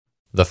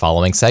The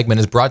following segment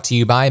is brought to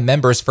you by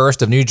Members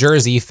First of New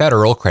Jersey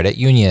Federal Credit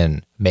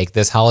Union. Make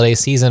this holiday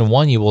season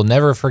one you will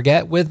never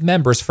forget with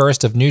Members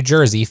First of New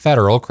Jersey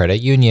Federal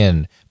Credit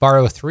Union.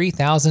 Borrow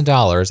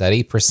 $3,000 at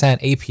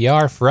 8%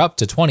 APR for up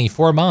to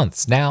 24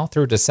 months, now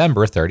through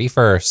December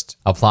 31st.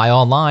 Apply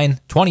online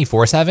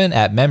 24/7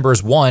 at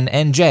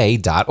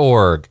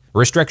members1nj.org.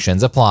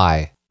 Restrictions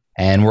apply.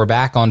 And we're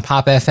back on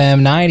Pop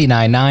FM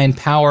 99.9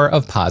 Power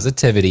of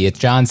Positivity. It's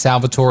John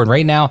Salvatore, and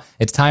right now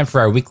it's time for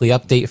our weekly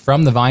update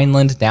from the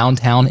Vineland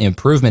Downtown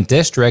Improvement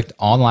District.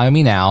 Online with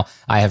me now,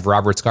 I have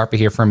Robert Scarpa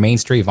here from Main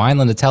Street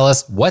Vineland to tell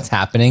us what's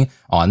happening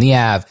on the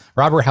Ave.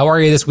 Robert, how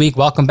are you this week?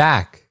 Welcome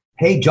back.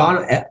 Hey,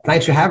 John,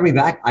 thanks for having me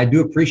back. I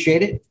do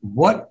appreciate it.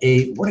 What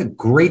a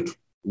great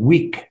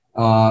week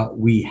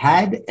we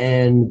had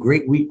and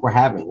great week we're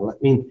having. I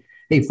mean,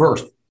 hey,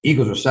 first,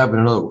 Eagles are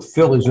 7-0.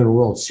 Phillies in the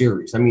World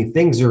Series. I mean,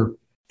 things are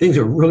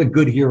really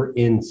good here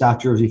in South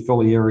Jersey,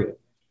 Philly area.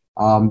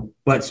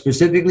 But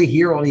specifically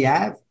here on the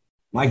Ave,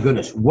 my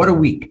goodness, what a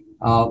week.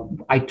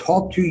 I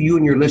talked to you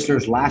and your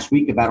listeners last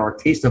week about our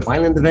Taste of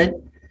Vineland event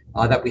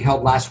that we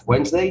held last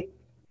Wednesday.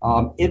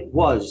 It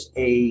was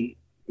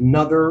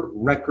another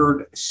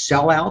record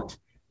sellout.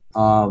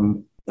 I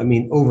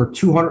mean, over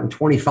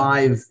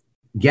 225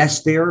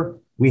 guests there.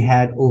 We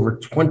had over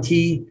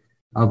 20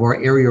 of our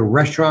area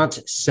restaurants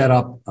set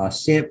up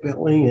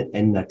sampling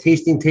and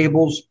tasting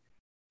tables.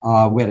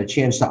 We had a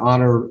chance to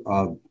honor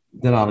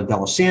Donata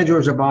D'Alessandro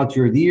as our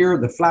Volunteer of the Year,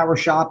 the Flower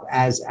Shop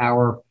as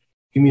our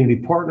Community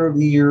Partner of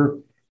the Year,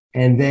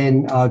 and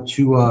then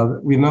to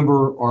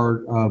remember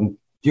our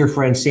dear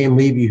friend Sam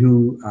Levy,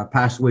 who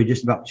passed away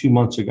just about 2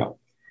 months ago.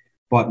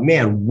 But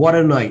man, what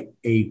a night,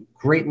 a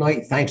great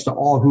night. Thanks to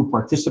all who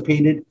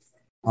participated.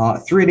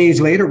 3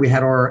 days later, we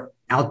had our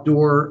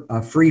outdoor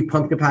free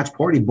pumpkin patch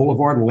party,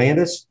 Boulevard and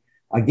Landis.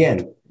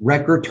 Again,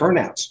 record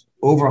turnouts,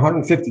 over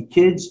 150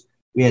 kids.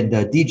 We had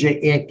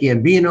DJ Ant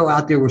Gambino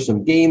out there with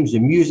some games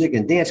and music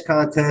and dance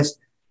contest,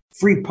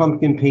 free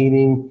pumpkin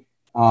painting.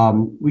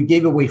 We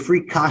gave away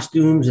free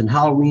costumes and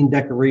Halloween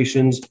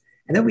decorations.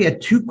 And then we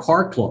had 2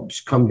 car clubs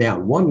come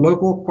down. One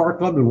local car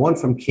club and one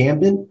from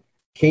Camden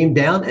came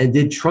down and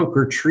did trunk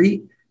or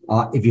treat.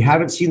 If you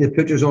haven't seen the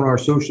pictures on our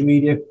social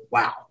media,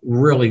 wow,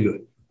 really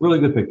good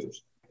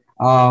pictures.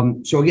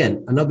 So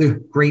again,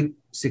 another great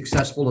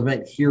successful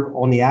event here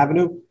on the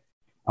Avenue.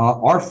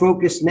 Our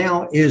focus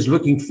now is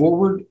looking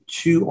forward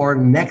to our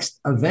next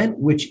event,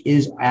 which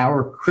is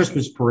our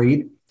Christmas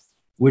parade,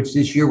 which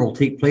this year will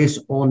take place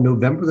on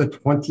November the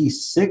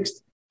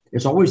 26th.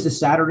 It's always the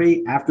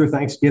Saturday after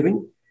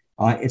Thanksgiving.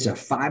 It's a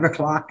 5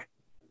 o'clock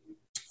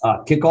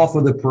kickoff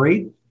of the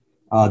parade.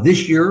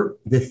 This year,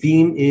 the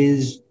theme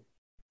is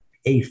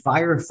a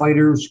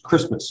firefighter's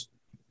Christmas.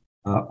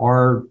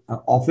 Our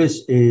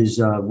office is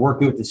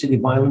working with the City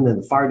of Vineland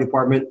and the fire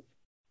department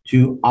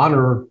to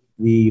honor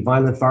the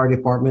Vineland Fire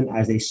Department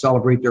as they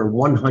celebrate their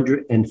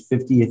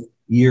 150th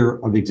year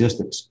of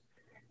existence.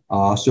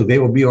 So they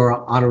will be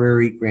our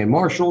honorary grand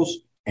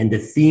marshals, and the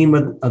theme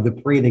of the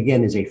parade,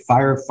 again, is a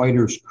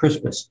firefighter's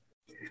Christmas.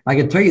 I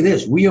can tell you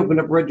this, we opened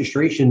up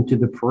registration to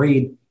the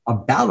parade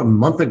about a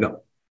month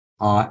ago,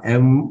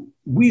 and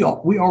we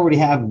already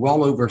have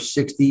well over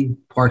 60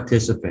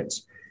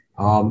 participants.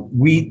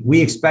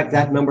 We expect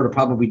that number to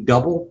probably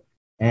double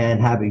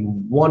and have a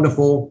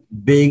wonderful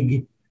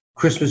big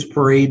Christmas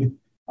parade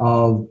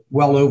of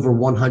well over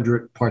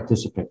 100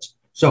 participants.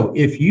 So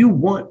if you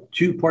want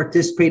to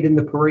participate in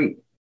the parade,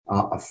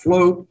 a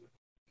float,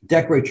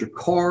 decorate your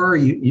car,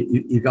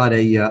 you got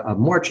a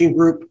marching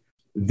group,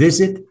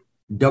 visit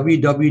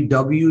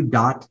www.theav.biz,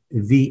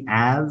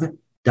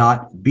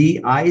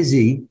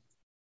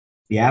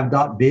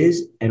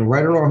 theav.biz, and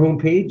right on our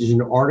homepage is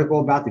an article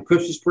about the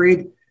Christmas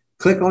parade.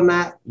 Click on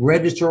that,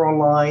 register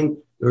online.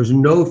 There's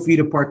no fee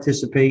to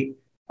participate.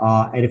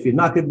 And if you're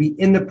not going to be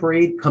in the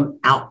parade, come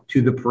out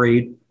to the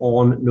parade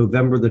on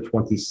November the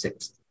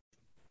 26th.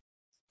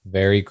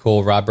 Very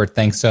cool, Robert.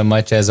 Thanks so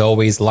much. As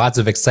always, lots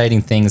of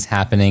exciting things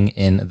happening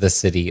in the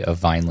city of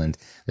Vineland.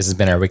 This has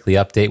been our weekly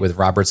update with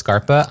Robert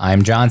Scarpa.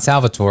 I'm John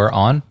Salvatore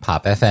on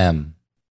Pop FM.